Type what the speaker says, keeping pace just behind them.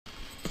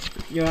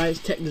You're right, it's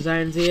Tech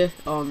Designs here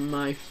on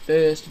my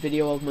first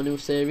video of my new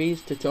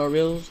series,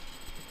 tutorials.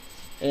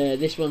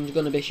 This one's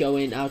going to be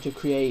showing how to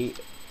create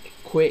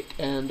quick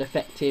and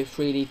effective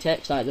 3D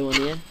text like the one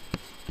here.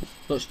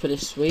 Looks pretty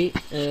sweet.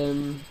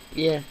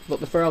 Yeah, but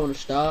before I want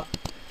to start,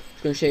 I'm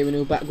just going to show you a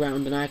new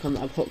background and icon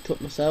that I've hooked up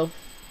myself.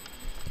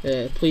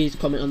 Please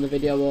comment on the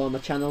video or on my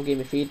channel, give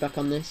me feedback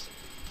on this.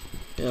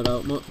 It'll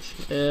help much.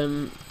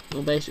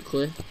 Well,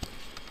 basically,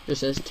 it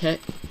says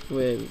tech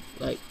with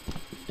like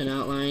an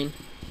outline.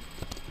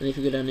 And if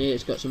you go down here,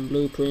 it's got some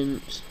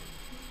blueprints.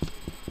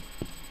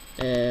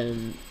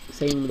 Same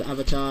with the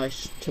avatar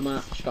to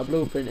match. Got a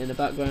blueprint in the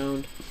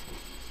background.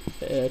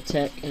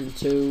 Tech and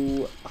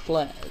 2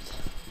 flares.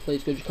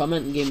 Please could you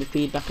comment and give me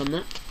feedback on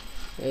that.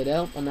 It'd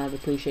help, and I'd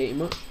appreciate it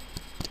much.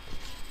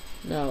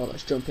 Now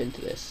let's jump into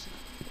this.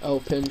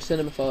 Open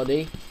Cinema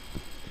 4D.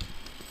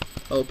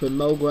 Open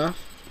MoGraph,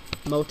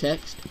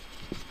 MoText,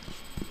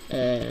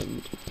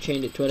 and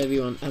change it to whatever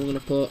you want. I'm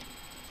gonna put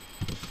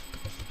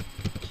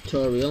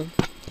tutorial.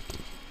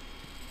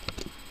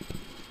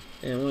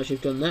 And once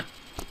you've done that,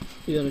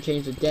 you're going to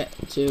change the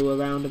depth to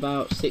around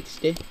about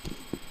 60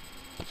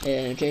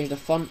 and change the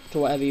font to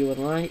whatever you would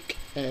like.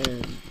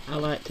 I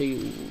like to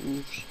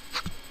use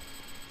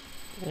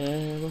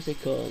what's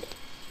it called?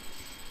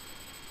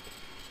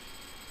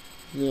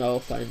 No,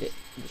 I'll find it.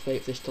 Just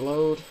wait for this to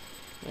load.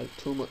 I have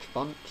too much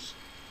fonts.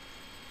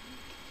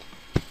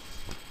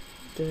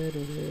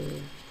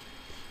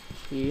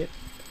 Yep.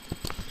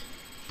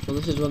 Well,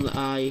 this is one that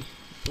I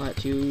like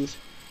to use.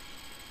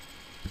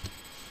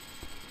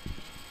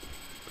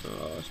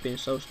 Oh, it's being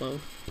so slow.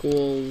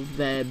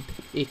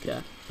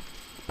 Corvebica,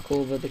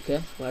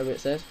 whatever it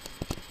says.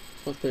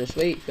 Looks pretty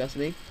sweet if you ask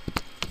me.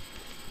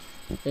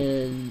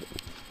 And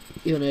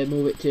you're gonna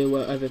move it to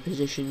whatever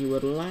position you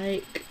would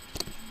like.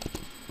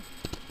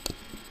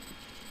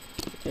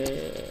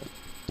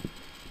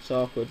 It's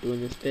awkward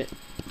doing this bit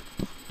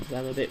because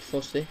I'm a bit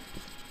fussy.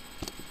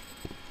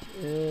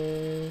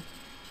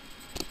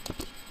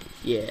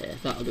 Yeah,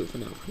 that'll do for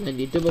now. And then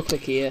you double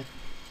click here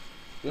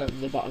in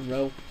the bottom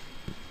row.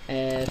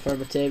 For a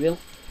material.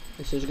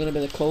 This is going to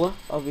be the colour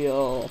of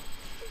your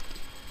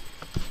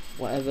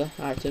whatever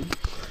item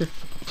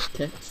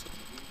text.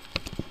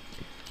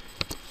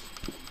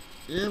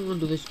 Yeah, I'm going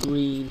to do this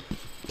green.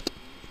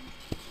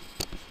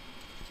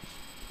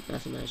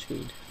 That's a nice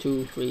green.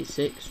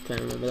 236. Try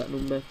and remember that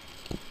number.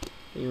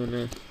 You want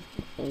to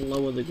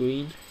lower the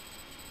green,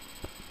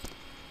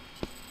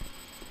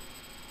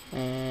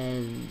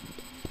 and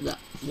that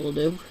will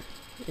do.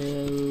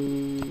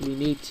 We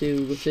need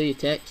to go through your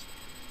text.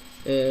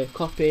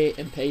 Copy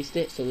and paste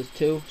it, so there's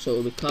 2, so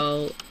it'll be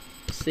called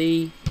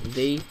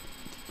CV,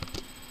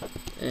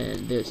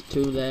 and there's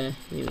 2 there.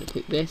 You're going to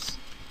click this,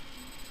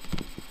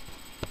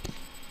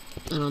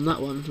 and on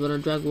that one, we're going to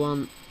drag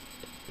one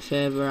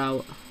further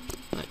out,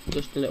 like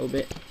just a little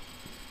bit.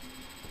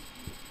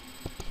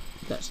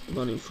 That's the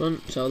one in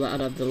front, so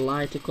that'd have the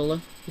lighter colour.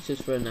 This is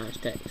for a nice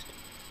text.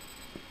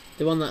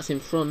 The one that's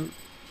in front,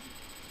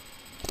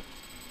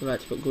 I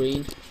like to put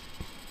green.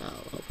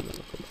 I'll open that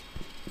up.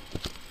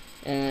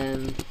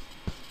 And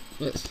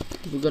we're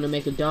going to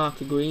make a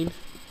darker green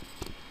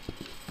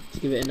to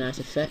give it a nice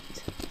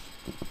effect.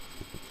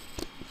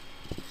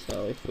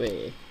 So if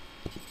we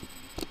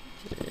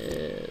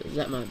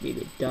that might be a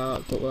bit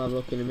dark, but we'll have a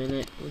look in a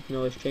minute. We can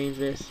always change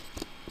this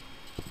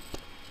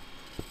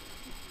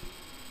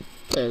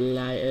a little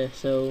lighter,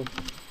 so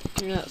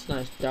yeah, that's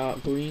nice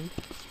dark green,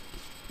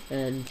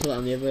 and put that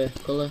on the other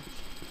colour.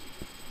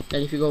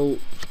 And if you go,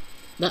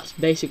 that's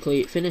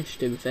basically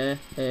finished, to be fair.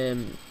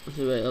 This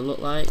is what it'll look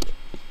like.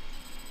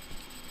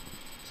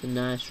 It's a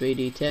nice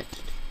 3D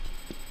text.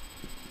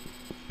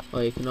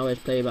 Or you can always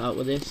play about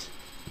with this.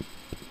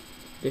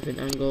 Different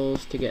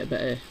angles to get a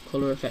better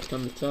colour effect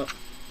on the top.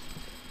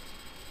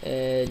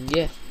 And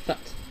yeah, in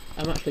fact,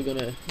 I'm actually going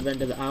to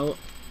render that out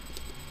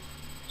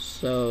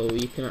so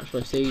you can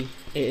actually see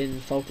it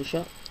in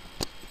Photoshop.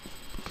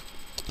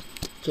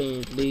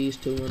 Change these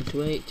to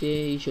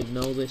 1:80. You should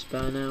know this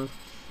by now.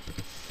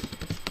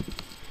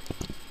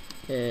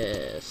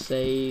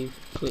 Save,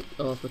 click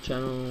off the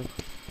channel,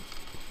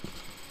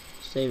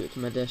 save it to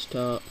my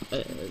desktop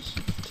as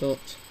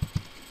tut,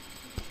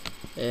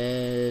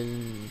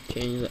 and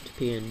change that to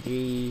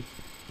PNG,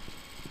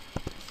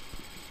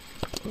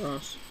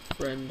 cross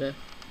render,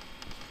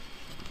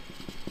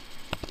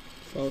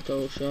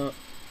 Photoshop,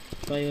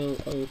 file,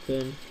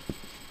 open,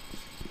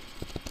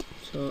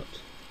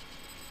 tut,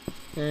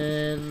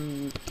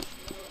 and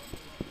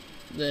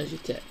there's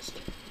your text.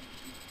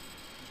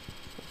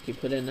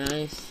 Keep it in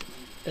nice.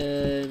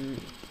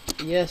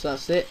 Yes,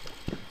 that's it.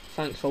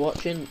 Thanks for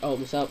watching. I hope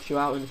this helps you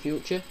out in the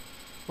future,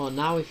 or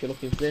now if you're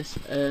looking for this.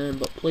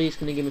 But please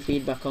can you give me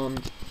feedback on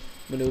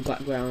my new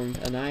background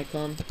and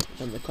icon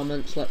and the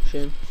comment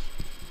section.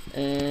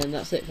 And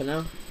that's it for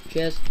now.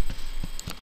 Cheers.